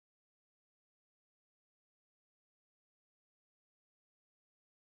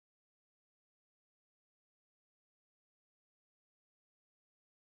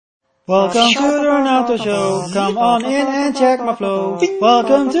Welcome to the Renato Show. Come on in and check my flow.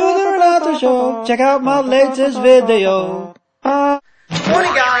 Welcome to the Renato Show. Check out my latest video. Morning,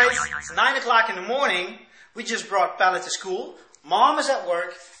 guys. It's 9 o'clock in the morning. We just brought Bella to school. Mom is at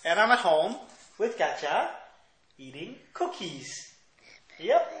work, and I'm at home with Katja eating cookies.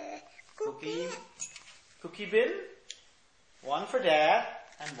 Yep. Cookie bin. One for Dad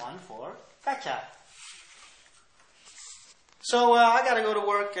and one for Katja. So I gotta go to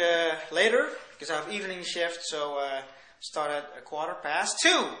work later because I have evening shift. So start at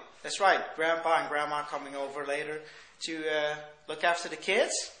 2:15. That's right. Grandpa and Grandma coming over later to look after the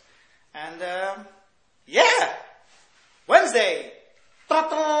kids. And yeah, Wednesday. We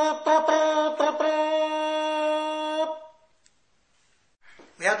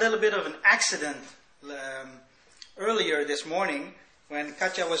had a little bit of an accident earlier this morning when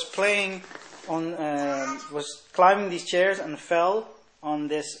Katja was playing on, was climbing these chairs and fell on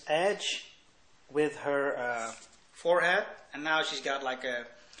this edge with her forehead, and now she's got like a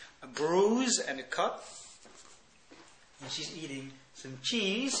bruise and a cut. And she's eating some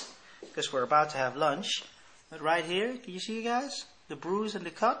cheese because we're about to have lunch. But right here, can you see, guys, the bruise and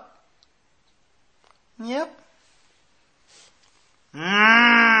the cut? Yep.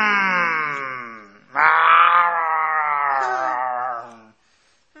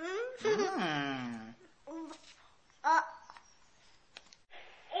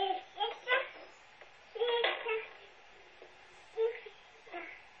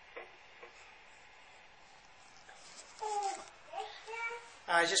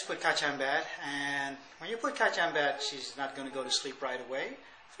 I just put Katja in bed, and when you put Katja in bed, she's not going to go to sleep right away.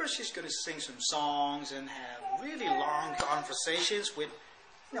 First, she's going to sing some songs and have really long conversations with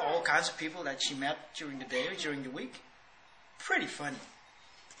all kinds of people that she met during the day or during the week. Pretty funny.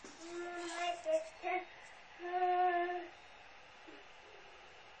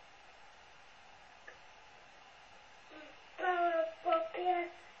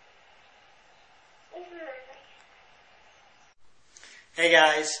 Hey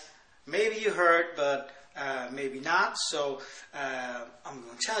guys, maybe you heard, but maybe not. So I'm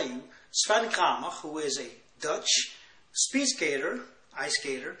going to tell you, Sven Kramer, who is a Dutch speed skater, ice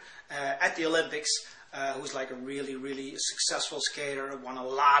skater, at the Olympics, who's like a really, really successful skater, won a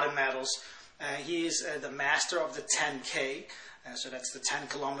lot of medals. He's the master of the 10K, so that's the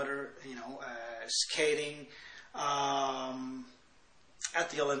 10-kilometer, skating at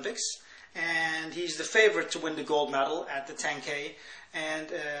the Olympics. And he's the favorite to win the gold medal at the 10K.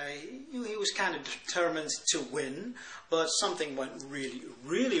 And he was kind of determined to win, but something went really,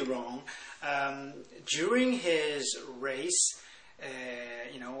 really wrong. During his race,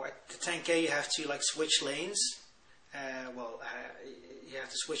 at the 10K you have to switch lanes. You have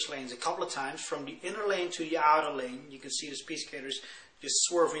to switch lanes a couple of times from the inner lane to the outer lane. You can see the speed skaters just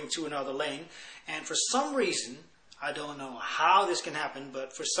swerving to another lane. And for some reason, I don't know how this can happen,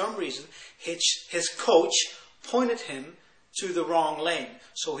 but for some reason, his coach pointed him to the wrong lane.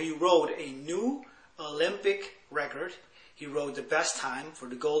 So he rode a new Olympic record. He rode the best time for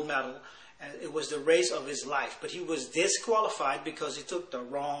the gold medal. And it was the race of his life. But he was disqualified because he took the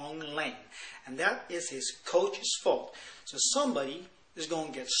wrong lane. And that is his coach's fault. So somebody is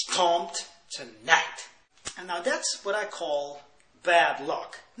going to get stomped tonight. And now that's what I call bad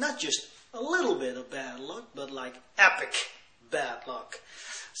luck. Not just a little bit of bad luck, but like epic bad luck.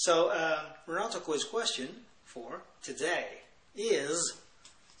 So, Renato quiz question for today is,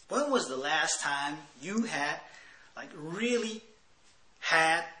 when was the last time you had, really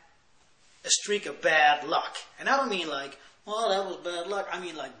had a streak of bad luck? And I don't mean that was bad luck. I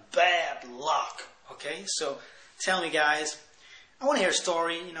mean bad luck. Okay? So, tell me, guys. I want to hear a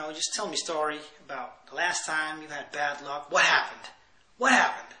story. Just tell me a story about the last time you had bad luck. What happened? What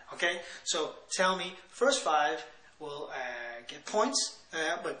happened? Okay, so tell me, first 5 will get points,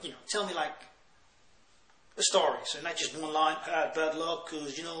 but tell me a story, so not just one line, I had bad luck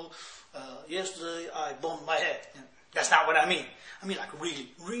because, yesterday I bumped my head. That's not what I mean. I mean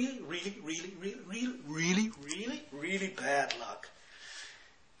really, really, really, really, really, really, really, really, really bad luck.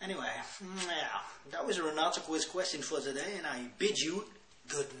 Anyway, yeah, that was a Renato quiz question for today, and I bid you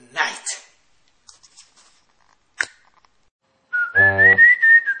good night.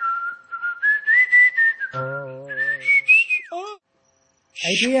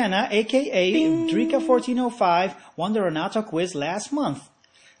 Adriana, aka Drika1405, won the Renato quiz last month.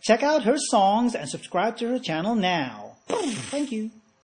 Check out her songs and subscribe to her channel now. Thank you.